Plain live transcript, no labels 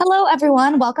Hello,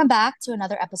 everyone. Welcome back to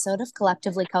another episode of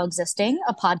Collectively Coexisting,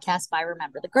 a podcast by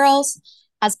Remember the Girls.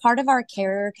 As part of our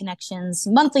Carrier Connections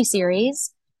monthly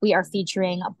series, we are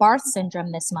featuring Barth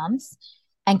syndrome this month.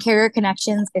 And Carrier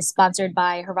Connections is sponsored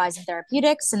by Horizon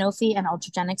Therapeutics, Sanofi, and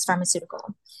Ultragenyx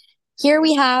Pharmaceutical. Here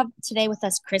we have today with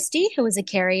us Kristi, who is a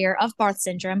carrier of Barth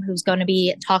syndrome, who's going to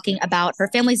be talking about her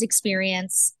family's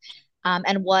experience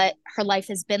and what her life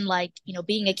has been like,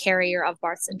 being a carrier of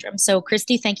Barth syndrome. So,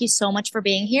 Kristi, thank you so much for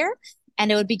being here.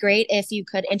 And it would be great if you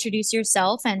could introduce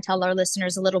yourself and tell our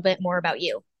listeners a little bit more about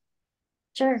you.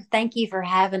 Sure. Thank you for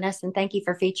having us, and thank you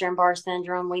for featuring Barth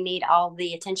syndrome. We need all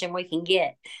the attention we can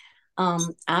get.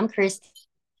 I'm Kristi.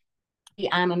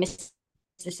 I'm a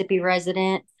Mississippi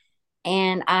resident,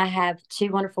 and I have two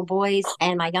wonderful boys,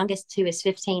 and my youngest, who is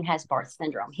 15, has Barth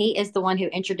syndrome. He is the one who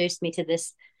introduced me to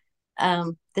this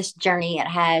journey. It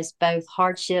has both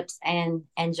hardships and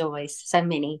joys, so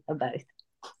many of both.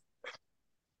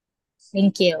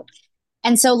 Thank you.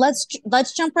 And so let's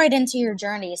jump right into your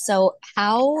journey. So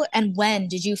how and when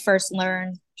did you first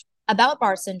learn about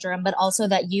Barth syndrome, but also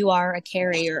that you are a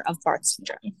carrier of Barth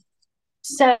syndrome?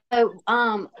 So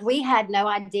we had no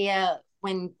idea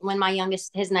when my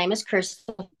youngest, his name is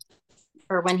Christopher,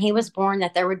 when he was born,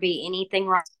 that there would be anything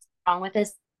wrong with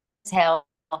his health.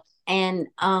 And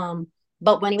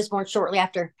but when he was born, shortly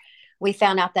after, we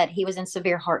found out that he was in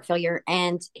severe heart failure,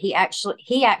 and he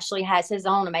actually has his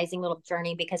own amazing little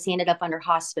journey, because he ended up under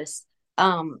hospice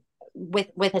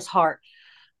with his heart.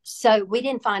 So we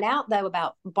didn't find out, though,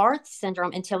 about Barth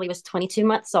syndrome until he was 22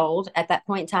 months old. At that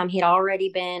point in time, he'd already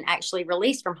been actually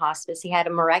released from hospice. He had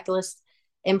a miraculous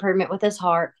improvement with his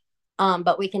heart,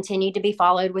 but we continued to be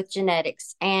followed with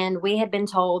genetics, and we had been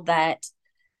told that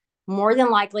more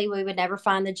than likely we would never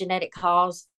find the genetic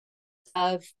cause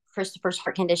of Christopher's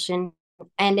heart condition.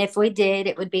 And if we did,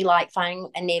 it would be like finding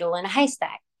a needle in a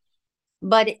haystack.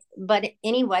 But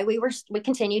anyway, we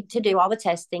continued to do all the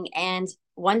testing, and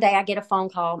one day I get a phone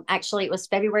call. Actually, it was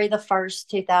February the 1st,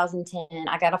 2010.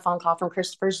 I got a phone call from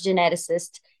Christopher's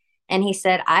geneticist, and he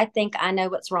said, "I think I know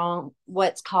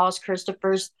what's caused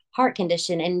Christopher's heart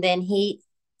condition." And then he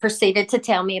proceeded to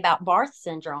tell me about Barth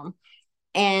syndrome.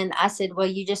 And I said, "Well,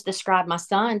 you just described my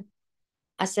son."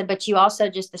 I said, "But you also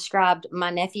just described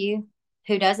my nephew,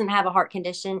 who doesn't have a heart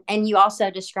condition, and you also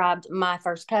described my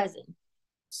first cousin."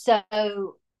 So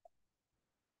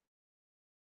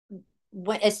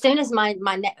as soon as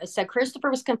so Christopher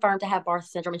was confirmed to have Barth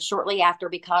syndrome, and shortly after,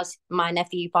 because my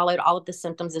nephew followed all of the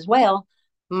symptoms as well,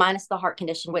 minus the heart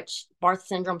condition, which Barth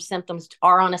syndrome symptoms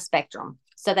are on a spectrum,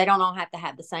 so they don't all have to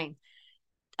have the same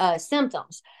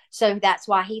symptoms. So that's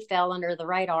why he fell under the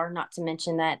radar. Not to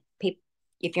mention that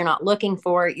if you're not looking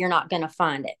for it, you're not going to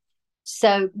find it.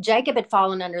 So Jacob had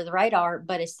fallen under the radar,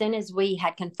 but as soon as we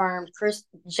had confirmed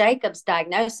Jacob's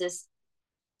diagnosis,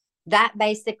 that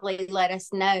basically let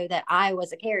us know that I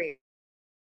was a carrier,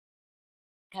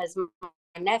 because my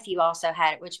nephew also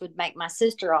had it, which would make my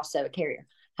sister also a carrier.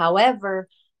 However,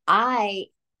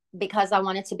 because I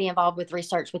wanted to be involved with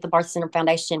research with the Barth Syndrome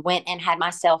Foundation, went and had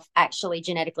myself actually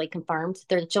genetically confirmed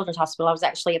through the Children's Hospital. I was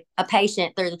actually a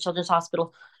patient through the Children's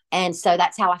Hospital. And so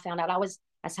that's how I found out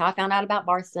about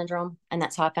Barth syndrome. And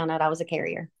that's how I found out I was a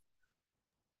carrier.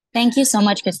 Thank you so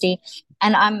much, Kristi.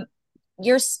 And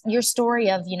your story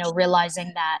of,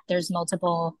 realizing that there's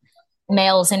multiple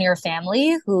males in your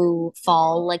family who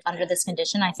fall like under this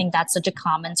condition. I think that's such a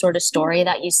common sort of story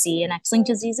that you see in X-linked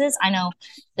diseases. I know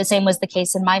the same was the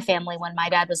case in my family when my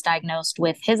dad was diagnosed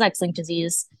with his X-linked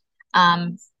disease.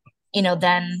 Then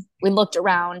we looked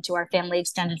around to our family,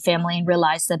 extended family, and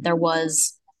realized that there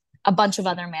was a bunch of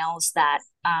other males that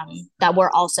were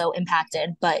also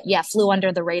impacted, but yeah, flew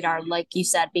under the radar, like you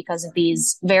said, because of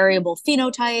these variable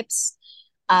phenotypes.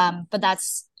 But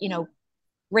that's,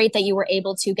 great that you were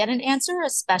able to get an answer,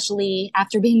 especially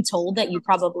after being told that you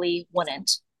probably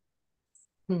wouldn't.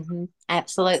 Mm-hmm.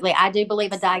 Absolutely. I do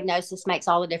believe a diagnosis makes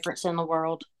all the difference in the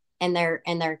world in their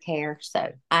care.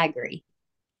 So I agree.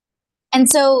 And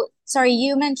so, sorry,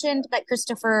 you mentioned that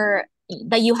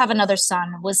that you have another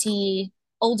son. Was he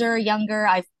older, younger?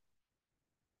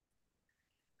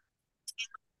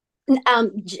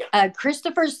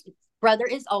 Christopher's brother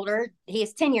is older. He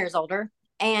is 10 years older.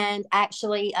 And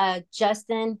actually,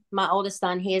 Justin, my oldest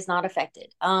son, he is not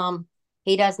affected.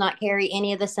 He does not carry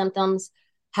any of the symptoms.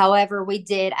 However, we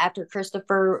did, after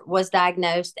Christopher was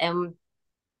diagnosed, and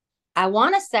I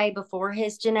want to say before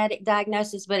his genetic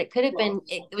diagnosis, but it could have been,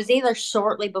 it was either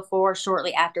shortly before or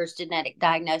shortly after his genetic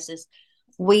diagnosis.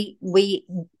 We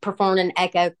performed an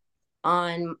echo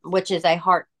which is a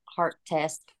heart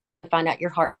test to find out your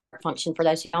heart function, for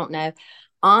those who don't know,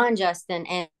 on Justin.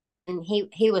 And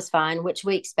he was fine, which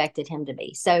we expected him to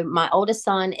be. So my oldest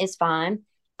son is fine.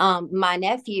 My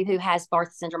nephew, who has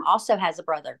Barth syndrome, also has a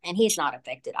brother, and he's not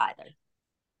affected either.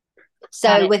 Got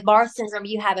So it. with Barth syndrome,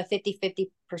 you have a 50%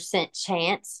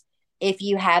 chance if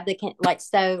you have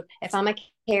so if I'm a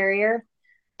carrier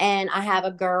and I have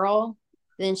a girl,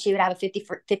 then she would have a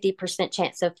 50%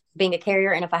 chance of being a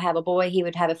carrier. And if I have a boy, he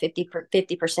would have a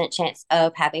 50% chance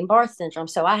of having Barth syndrome.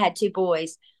 So I had two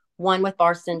boys, one with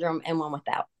Barth syndrome and one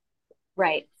without.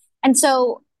 Right. And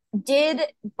so, did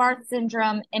Barth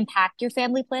syndrome impact your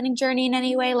family planning journey in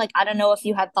any way? Like, I don't know if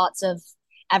you had thoughts of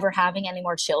ever having any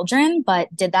more children,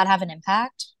 but did that have an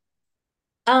impact?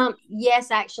 Yes,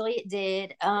 actually it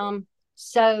did.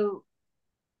 So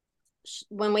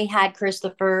when we had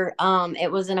Christopher,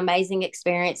 it was an amazing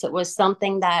experience. It was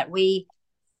something that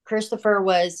Christopher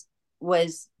was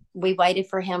we waited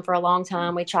for him for a long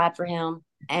time. We tried for him,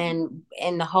 and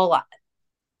the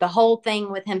whole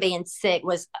thing with him being sick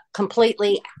was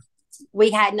completely.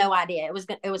 We had no idea. It was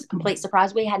a complete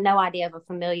surprise. We had no idea of a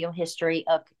familial history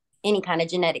of any kind of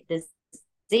genetic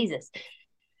diseases.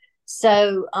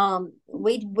 So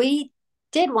we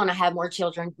did want to have more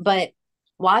children, but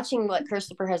watching what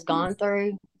Christopher has gone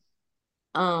through,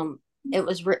 um,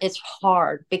 it's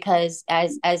hard because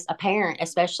as a parent,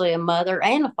 especially a mother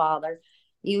and a father,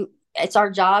 it's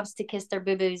our jobs to kiss their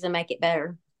boo boos and make it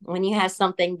better. When you have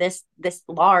something this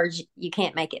large, you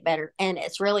can't make it better, and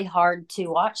it's really hard to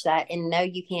watch that and know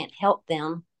you can't help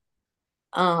them.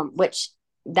 Which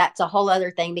that's a whole other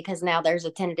thing because now there's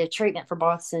a tentative treatment for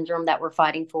Barth syndrome that we're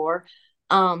fighting for.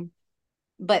 Um,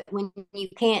 but when you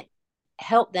can't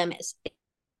help them,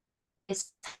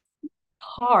 it's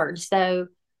hard. So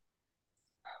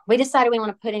we decided we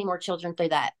want to put any more children through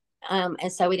that.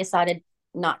 And so we decided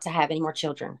not to have any more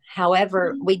children.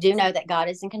 However, we do know that God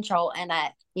is in control and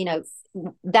that,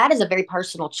 that is a very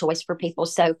personal choice for people.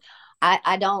 So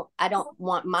I don't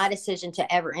want my decision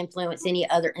to ever influence any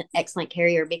other excellent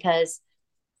carrier because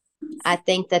I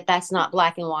think that that's not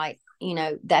black and white.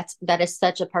 That is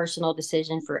such a personal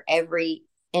decision for every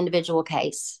individual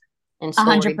case and A story.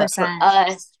 hundred But percent.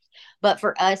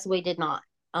 for us, we did not.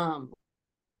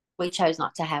 We chose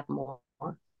not to have more.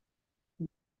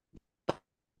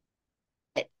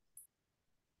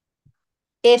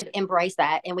 If embrace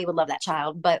that, and we would love that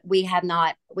child, but we have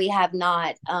not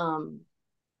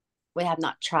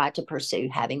tried to pursue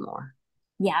having more.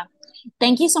 Yeah.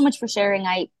 Thank you so much for sharing.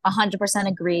 I 100%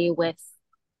 agree with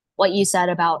what you said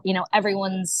about,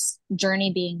 everyone's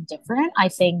journey being different. I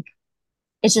think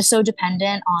it's just so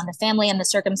dependent on the family and the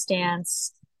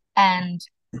circumstance and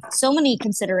so many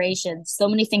considerations, so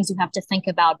many things you have to think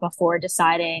about before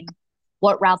deciding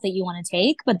what route that you want to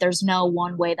take, but there's no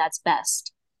one way that's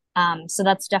best. So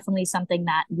that's definitely something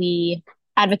that we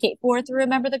advocate for through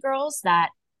Remember the Girls, that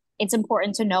it's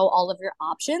important to know all of your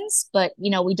options, but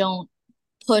we don't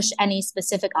push any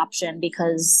specific option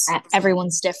because Absolutely.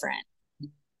 everyone's different.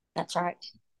 That's right.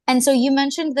 And so you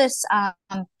mentioned this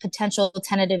potential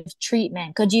tentative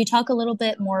treatment. Could you talk a little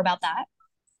bit more about that?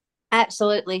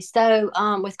 Absolutely. So,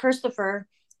 with Christopher,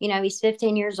 he's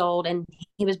 15 years old and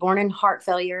he was born in heart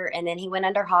failure, and then he went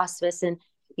under hospice. And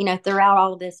throughout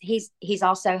all of this, he's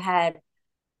also had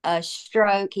a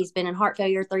stroke. He's been in heart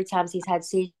failure 3 times. He's had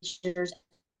seizures,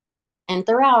 and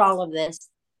throughout all of this,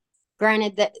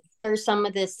 granted that there's some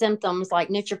of the symptoms like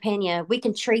neutropenia, we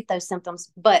can treat those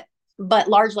symptoms, but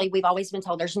largely we've always been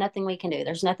told there's nothing we can do.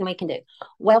 There's nothing we can do.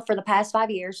 Well, for the past 5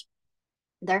 years,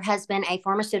 there has been a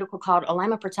pharmaceutical called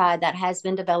elamoprotide that has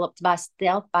been developed by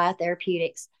Stealth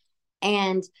Biotherapeutics,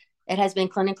 and it has been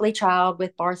clinically trialed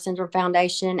with Barth Syndrome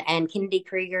Foundation and Kennedy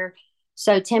Krieger.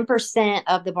 So 10%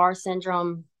 of the Barth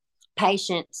Syndrome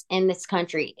patients in this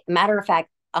country, matter of fact,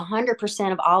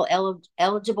 100% of all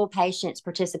eligible patients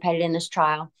participated in this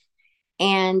trial.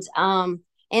 And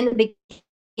in the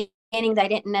beginning, they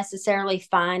didn't necessarily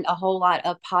find a whole lot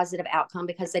of positive outcome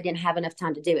because they didn't have enough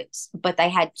time to do it. But they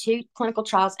had 2 clinical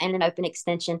trials and an open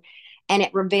extension, and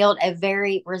it revealed a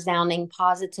very resounding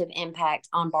positive impact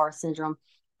on Barth syndrome.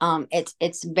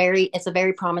 It's a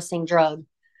very promising drug.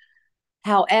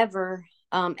 However,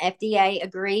 FDA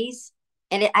agrees,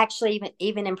 and it actually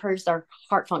even improves their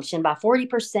heart function by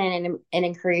 40%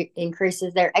 and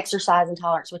increases their exercise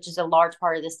intolerance, which is a large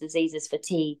part of this disease is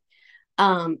fatigue,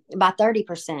 by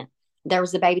 30%. There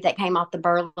was a baby that came off the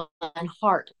Berlin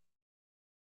heart,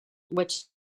 which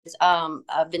is a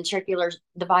ventricular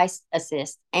device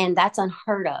assist, and that's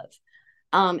unheard of.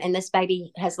 And this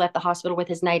baby has left the hospital with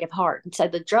his native heart. So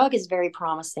the drug is very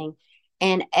promising,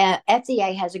 and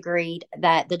FDA has agreed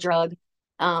that the drug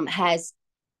has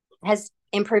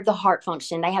improved the heart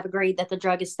function. They have agreed that the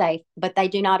drug is safe, but they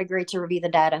do not agree to review the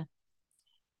data.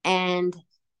 And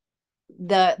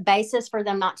the basis for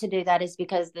them not to do that is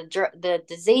because the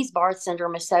disease Barth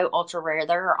syndrome is so ultra rare.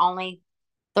 There are only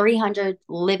 300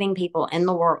 living people in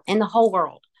the world, in the whole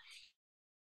world,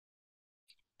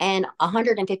 and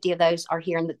 150 of those are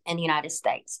here in the United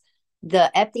States.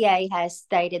 The FDA has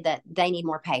stated that they need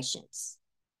more patients.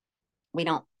 We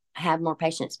don't have more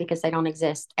patients because they don't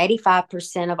exist.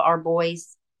 85% of our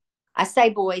boys, I say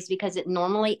boys because it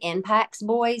normally impacts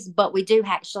boys, but we do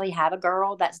actually have a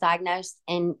girl that's diagnosed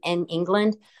in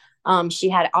England. She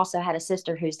had also had a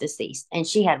sister who's deceased, and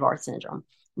she had Barth syndrome,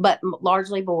 but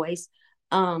largely boys.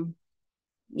 Um,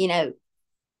 you know,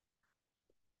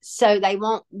 so they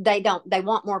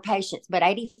want more patients, but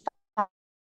 85%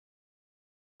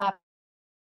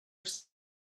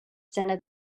 of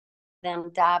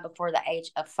them die before the age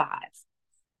of 5.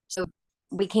 So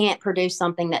we can't produce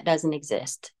something that doesn't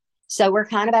exist. So we're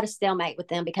kind of at a stalemate with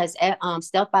them because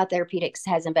Stealth Biotherapeutics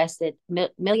has invested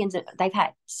millions. They've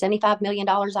had $75 million,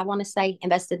 I want to say,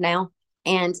 invested now,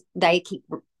 and they keep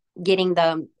getting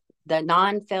the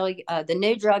non-failure, the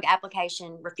new drug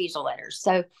application refusal letters.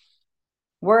 So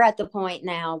we're at the point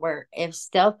now where if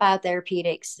Stealth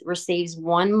Biotherapeutics receives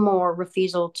one more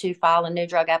refusal to file a new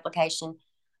drug application,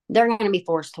 they're going to be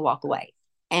forced to walk away.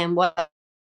 And what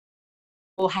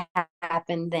will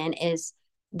happen then is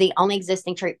the only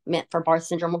existing treatment for Barth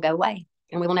syndrome will go away,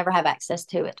 and we will never have access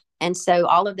to it. And so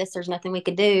all of this, there's nothing we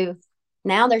could do.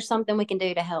 Now there's something we can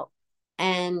do to help.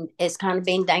 And it's kind of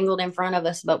being dangled in front of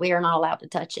us, but we are not allowed to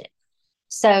touch it.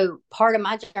 So part of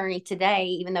my journey today,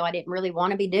 even though I didn't really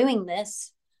want to be doing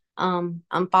this, I'm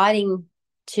fighting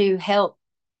to help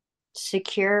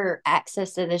secure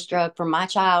access to this drug for my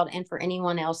child and for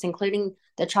anyone else, including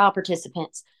the trial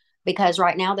participants, because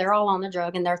right now they're all on the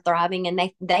drug and they're thriving,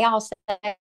 and they all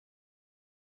say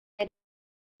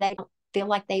they don't feel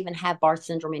like they even have Barth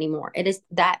syndrome anymore. It is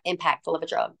that impactful of a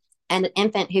drug. And the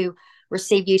infant who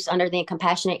received use under the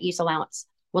compassionate use allowance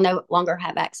will no longer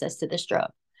have access to this drug.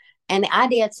 And the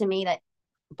idea to me that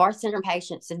Barth syndrome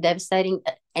patients, as devastating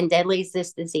and deadly as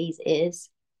this disease is,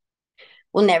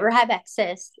 will never have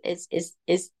access is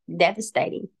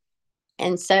devastating.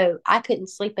 And so I couldn't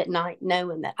sleep at night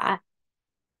knowing that I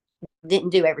didn't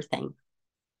do everything.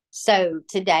 So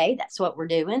today, that's what we're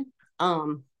doing.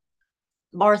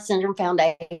 Barth Syndrome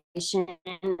Foundation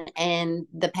and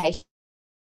the patients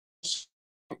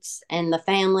and the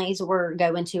families, we're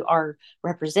going to our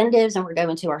representatives and we're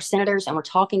going to our senators, and we're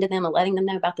talking to them and letting them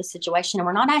know about the situation. And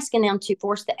we're not asking them to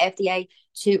force the FDA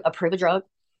to approve a drug.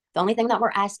 The only thing that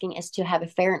we're asking is to have a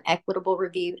fair and equitable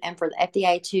review, and for the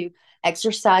FDA to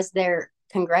exercise their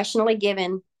congressionally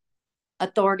given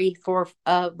authority for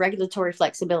regulatory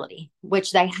flexibility,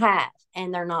 which they have,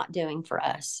 and they're not doing for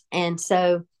us. And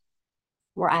so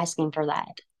we're asking for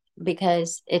that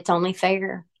because it's only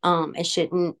fair.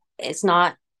 It's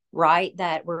not right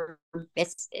that we're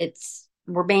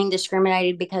being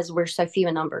discriminated because we're so few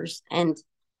in numbers, and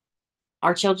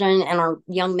our children and our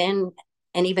young men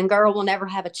and even girl will never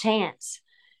have a chance.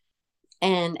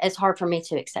 And it's hard for me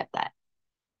to accept that.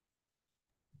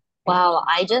 Wow,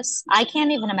 I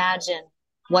can't even imagine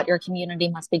what your community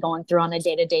must be going through on a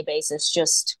day-to-day basis.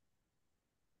 Just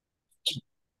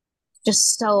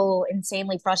so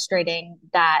insanely frustrating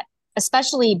that,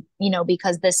 especially,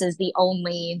 because this is the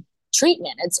only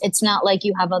treatment. It's not like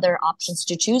you have other options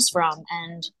to choose from.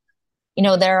 And,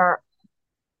 there are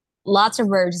lots of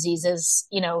rare diseases,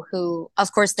 who,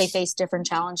 of course, they face different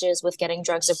challenges with getting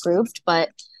drugs approved, but,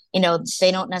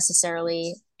 they don't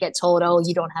necessarily get told, oh,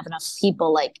 you don't have enough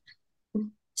people. Like,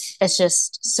 it's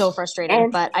just so frustrating.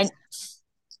 And but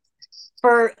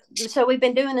so we've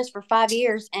been doing this for 5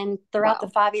 years, and throughout wow.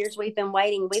 the 5 years we've been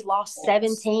waiting, we've lost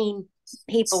 17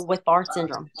 people with Barth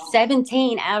syndrome.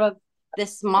 17 out of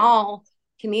this small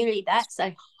community. That's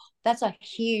a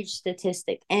huge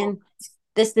statistic. And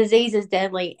this disease is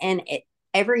deadly, and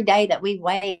every day that we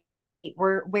wait,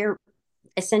 we're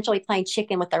essentially playing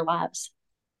chicken with their lives.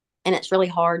 And it's really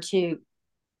hard to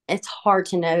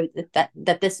know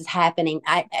that this is happening.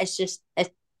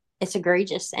 It's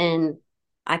egregious, and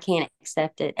I can't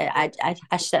accept it.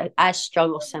 I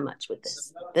struggle so much with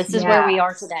this. This is where we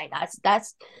are today.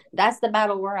 That's the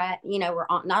battle we're at. We're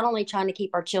not only trying to keep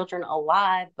our children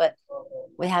alive, but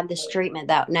we have this treatment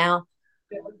that now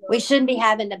we shouldn't be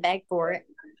having to beg for it.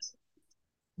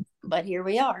 But here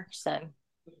we are. So,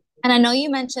 and I know you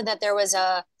mentioned that there was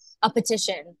a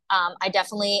petition. I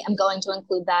definitely am going to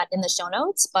include that in the show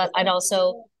notes, but I'd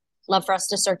also love for us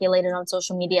to circulate it on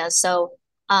social media. So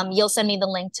you'll send me the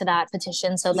link to that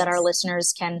petition so that our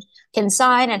listeners can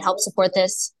sign and help support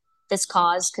this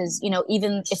cause. Because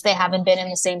even if they haven't been in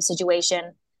the same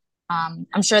situation,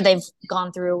 I'm sure they've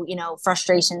gone through,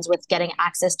 frustrations with getting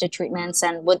access to treatments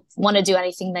and would want to do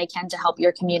anything they can to help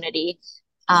your community.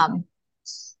 Um,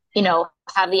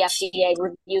 have the FDA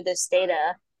review this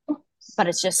data, but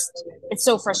it's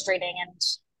so frustrating and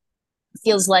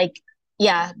feels like,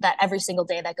 yeah, that every single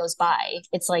day that goes by,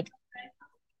 it's like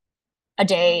a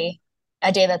day,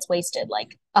 a day that's wasted.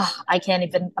 Like, I can't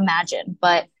even imagine.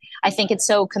 But I think it's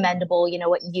so commendable,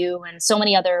 what you and so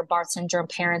many other Barth syndrome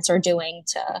parents are doing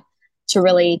to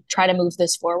really try to move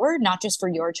this forward, not just for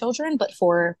your children, but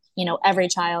for, every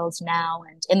child now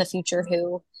and in the future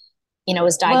who,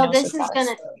 is Well, diagnosed this with is Barth.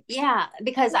 gonna, yeah,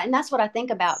 because and that's what I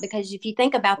think about. Because if you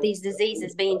think about these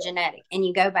diseases being genetic, and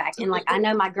you go back and like I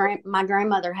know my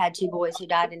grandmother had two boys who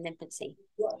died in infancy.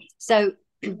 So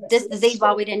this disease,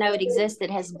 while we didn't know it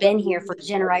existed, has been here for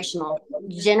generations,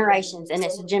 and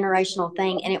it's a generational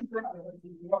thing, and it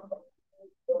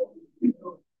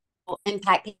will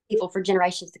impact people for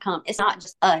generations to come. It's not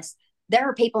just us. There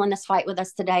are people in this fight with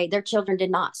us today. Their children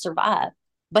did not survive,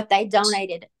 but they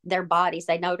donated their bodies,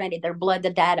 they donated their blood, the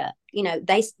data.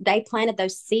 They planted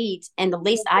those seeds, and the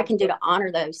least I can do to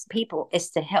honor those people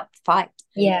is to help fight.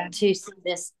 Yeah. To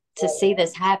see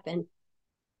this happen.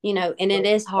 And it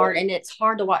is hard, and it's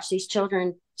hard to watch these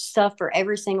children suffer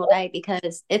every single day,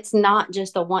 because it's not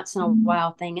just a once in a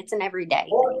while thing, it's an everyday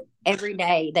thing. Every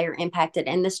day they are impacted,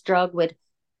 and this drug would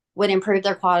improve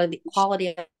their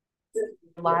quality of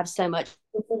lives so much,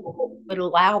 would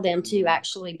allow them to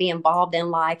actually be involved in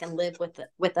life and live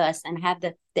with us, and have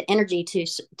the energy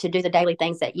to do the daily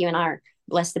things that you and I are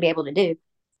blessed to be able to do.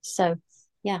 So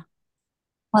yeah.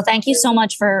 Well, thank you so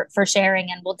much for sharing,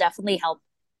 and we'll definitely help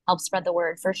spread the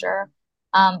word for sure.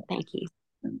 Thank you.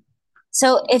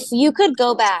 So, if you could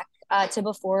go back to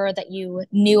before that you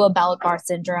knew about Barth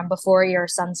syndrome, before your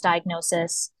son's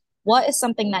diagnosis, what is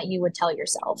something that you would tell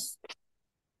yourself?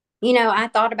 I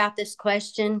thought about this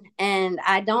question, and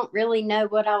I don't really know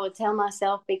what I would tell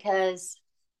myself, because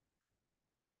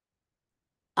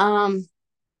I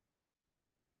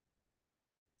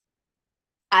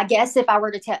guess if I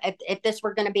were to tell, if this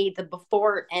were going to be the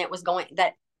before, and it was going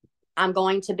that I'm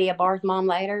going to be a Barth mom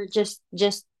later, just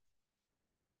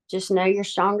know you're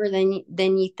stronger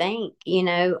than you think.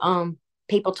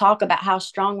 People talk about how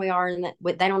strong we are, and that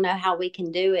they don't know how we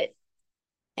can do it.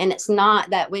 And it's not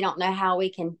that we don't know how we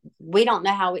don't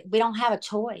know how we don't have a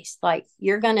choice. Like,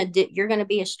 you're going to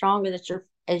be as strong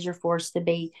as you're forced to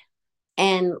be.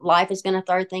 And life is going to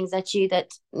throw things at you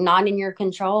that's not in your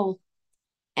control.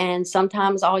 And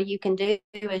sometimes all you can do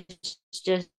is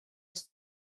just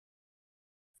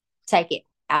take it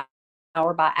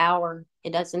hour by hour.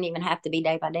 It doesn't even have to be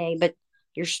day by day, but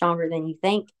you're stronger than you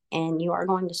think, and you are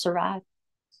going to survive.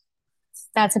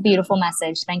 That's a beautiful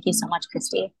message. Thank you so much,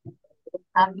 Kristi.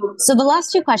 So the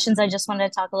last two questions, I just wanted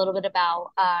to talk a little bit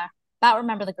about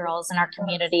Remember the Girls and our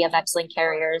community of X-linked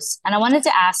carriers. And I wanted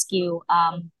to ask you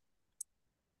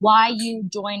why you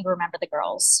joined Remember the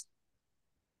Girls.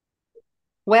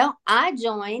 Well, I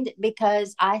joined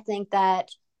because I think that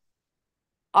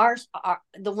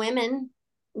the women,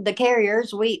 the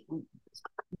carriers, we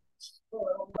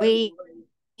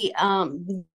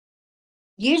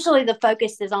usually the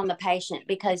focus is on the patient,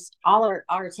 because all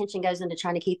our attention goes into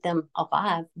trying to keep them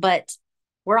alive, but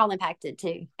we're all impacted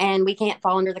too, and we can't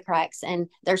fall under the cracks. And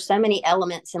there's so many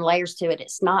elements and layers to it.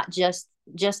 It's not just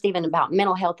even about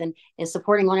mental health and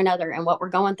supporting one another and what we're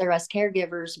going through as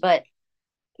caregivers, but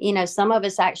some of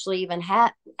us actually even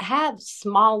have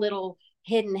small little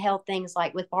hidden health things,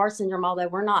 like with Barth syndrome. Although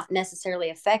we're not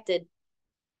necessarily affected,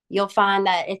 you'll find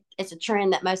that it's a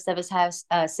trend that most of us have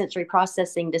sensory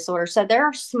processing disorder. So there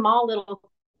are small little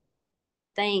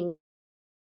things,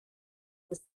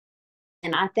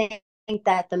 and I think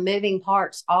that the moving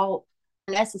parts all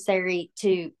are necessary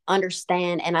to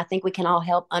understand, and I think we can all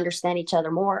help understand each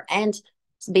other more and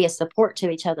be a support to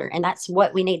each other. And that's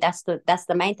what we need. That's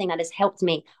the main thing that has helped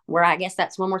me, where I guess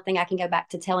that's one more thing I can go back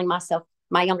to telling myself,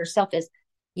 my younger self, is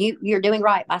you're doing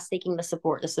right by seeking the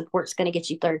support. The support's going to get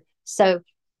you through. So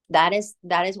that is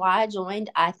why I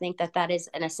joined. I think that is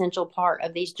an essential part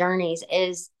of these journeys,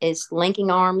 is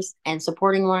linking arms and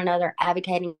supporting one another,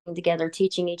 advocating together,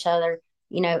 teaching each other,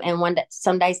 and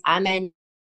some days I may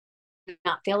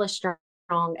not feel as strong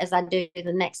as I do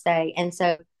the next day. And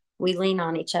so we lean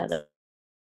on each other,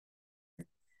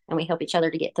 and we help each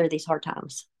other to get through these hard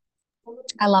times.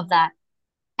 I love that.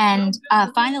 And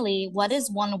finally, what is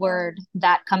one word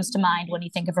that comes to mind when you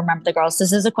think of Remember the Girls?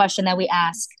 This is a question that we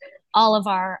ask all of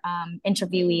our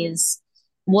interviewees.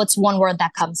 What's one word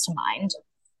that comes to mind?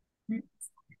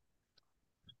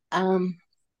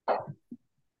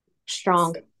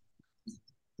 Strong.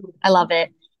 I love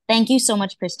it. Thank you so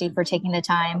much, Kristi, for taking the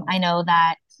time. I know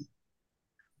that,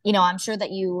 I'm sure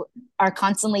that you are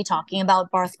constantly talking about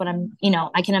Barth, but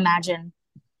I can imagine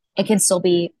it can still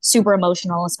be super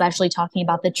emotional, especially talking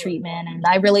about the treatment. And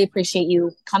I really appreciate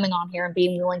you coming on here and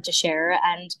being willing to share.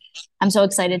 And I'm so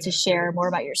excited to share more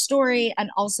about your story and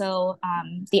also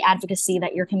the advocacy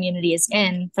that your community is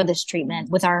in for this treatment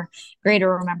with our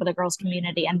greater Remember the Girls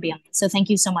community and beyond. So thank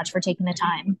you so much for taking the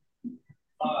time.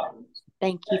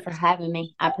 Thank you for having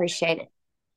me. I appreciate it.